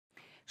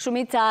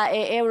Shumica e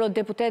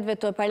eurodeputetëve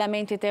të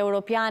Parlamentit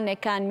Evropian e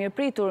kanë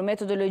mirëpritur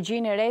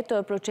metodologjinë e re të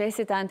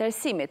procesit të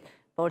anëtarësimit,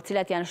 por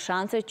cilat janë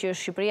shanset që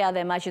Shqipëria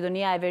dhe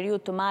Maqedonia e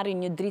Veriut të marrin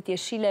një dritë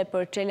jeshile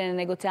për çeljen e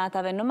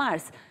negociatave në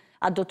mars?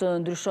 A do të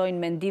ndryshojnë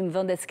mendim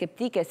vendet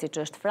skeptike siç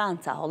është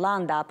Franca,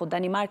 Hollanda apo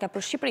Danimarka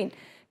për Shqipërinë?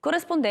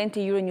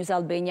 Korrespondenti Euronews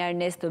Albania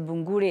Ernest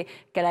Bunguri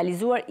ka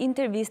realizuar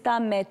intervista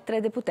me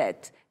 3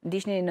 deputet.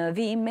 Ndiqni në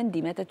vijim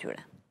mendimet e tyre.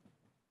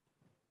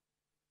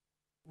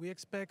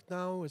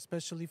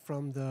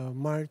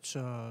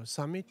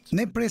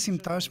 Ne presim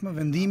tashmë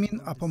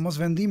vendimin apo mos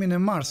vendimin e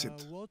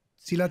marsit.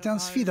 Cilat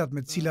janë sfidat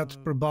me të cilat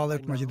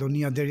përballet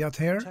Maqedonia deri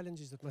atëherë?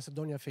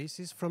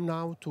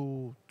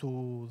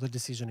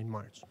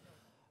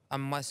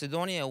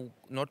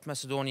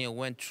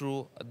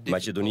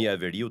 Maqedonia e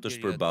Veriut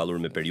është përballur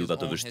me periudha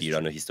të vështira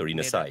në historinë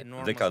e saj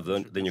dhe ka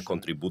dhënë dhe një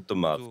kontribut të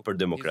madh për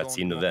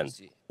demokracinë në vend.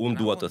 Unë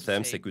dua të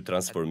them se ky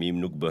transformim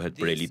nuk bëhet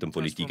për elitën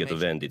politike të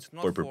vendit,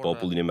 por për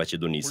popullin e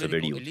Maqedonisë së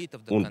Veriut.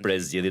 Unë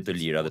pres zgjedhje të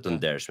lira dhe të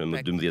ndershme më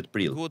 12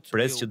 prill.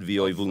 Pres që të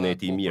vijojë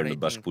vullneti i mirë në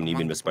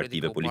bashkëpunimin mes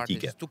partive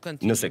politike.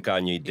 Nëse ka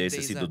një ide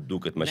se si do të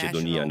duket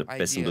Maqedonia në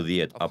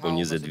 15 apo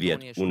 20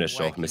 vjet, unë e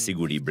shoh me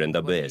siguri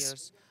brenda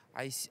BE-s.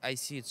 I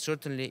see it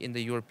certainly in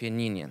the European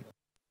Union.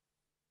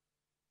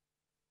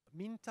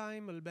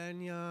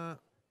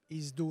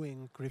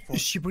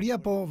 Shqipëria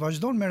po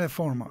vazhdon me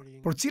reforma,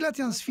 por cilat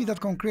janë sfidat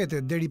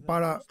konkrete deri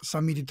para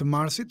samitit të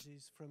marsit?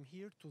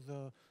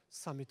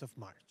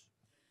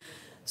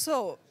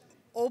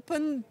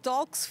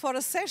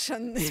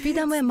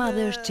 Sfida më e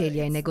madhe është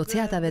çelja e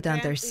negociatave të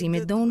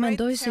anëtarësimit dhe unë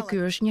mendoj se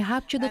ky është një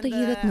hap që do të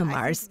hidhet në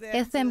mars.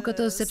 E them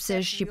këtë sepse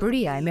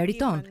Shqipëria e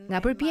meriton nga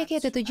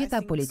përpjekjet e të gjitha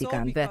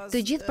politikanëve,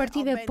 të gjithë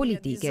partive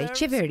politike,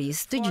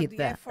 qeverisë, të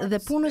gjithëve dhe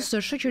punës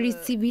së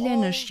shoqërisë civile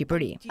në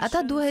Shqipëri.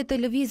 Ata duhet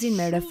të lëvizin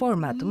me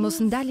reformat,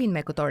 mos ndalin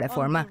me këto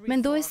reforma.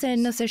 Mendoj se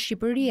nëse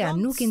Shqipëria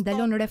nuk i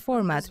ndalon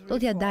reformat,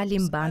 do t'ja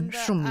dalin mban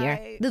shumë mirë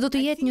dhe do të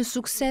jetë një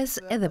sukses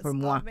edhe për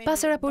mua.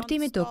 Pas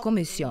raportimit të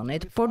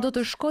komisionit, por do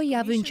të shkoj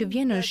javën që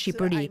vjen në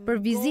Shqipëri për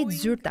vizitë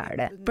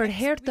zyrtare, për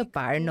herë të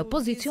parë në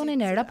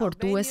pozicionin e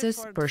raportueses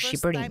për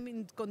Shqipërinë.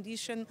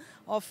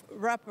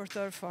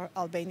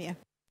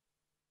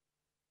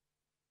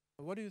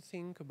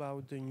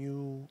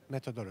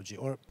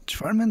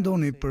 Çfarë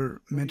mendoni për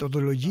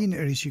metodologjinë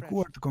e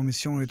rishikuar të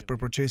Komisionit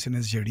për procesin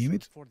e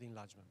zgjerimit?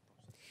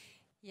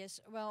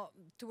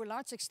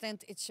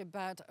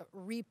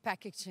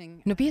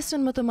 Në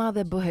pjesën më të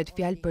madhe bëhet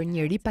fjalë për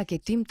një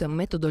ripaketim të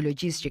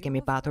metodologjisë që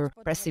kemi patur,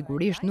 pra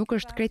sigurisht nuk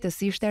është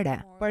krejtësisht e re.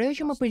 Por ajo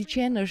që më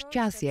pëlqen është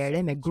qasja e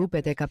re me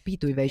grupet e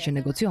kapitujve që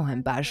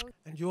negociohen bashk.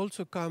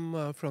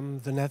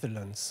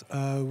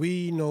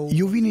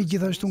 Ju vini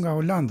gjithashtu nga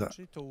Holanda,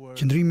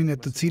 qëndrimin e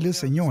të cilës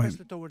e njohim,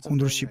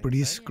 kundër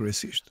Shqipërisë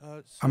kryesisht.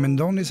 A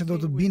mendoni se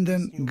do të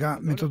binden nga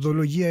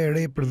metodologjia e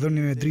re për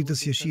dhënien e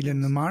dritës jeshile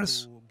në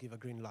mars?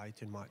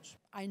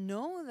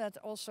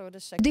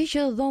 Di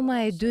që dhoma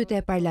e dytë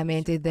e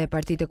parlamentit dhe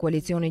partitë e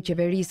koalicionit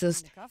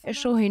qeverisës e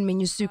shohin me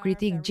një sy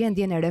kritik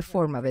gjendjen e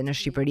reformave në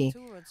Shqipëri.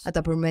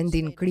 Ata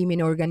përmendin krimin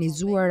e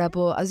organizuar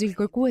apo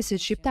azilkërkuesit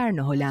shqiptar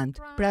në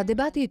Holand. Pra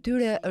debati i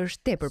tyre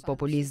është tepër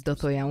populist, do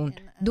thoja unë,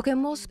 duke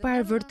mos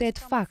parë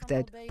vërtet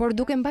faktet, por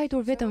duke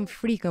mbajtur vetëm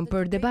frikën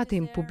për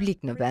debatin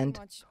publik në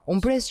vend.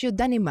 Unë pres që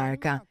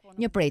Danimarka,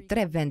 një prej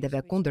 3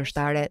 vendeve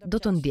kundërshtare, do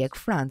të ndjek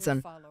Francën,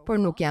 por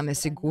nuk jam e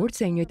sigurt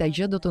se e njëjta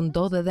gjë do të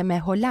ndodhë edhe me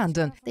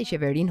Holandën dhe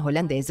qeverinë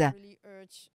holandeze.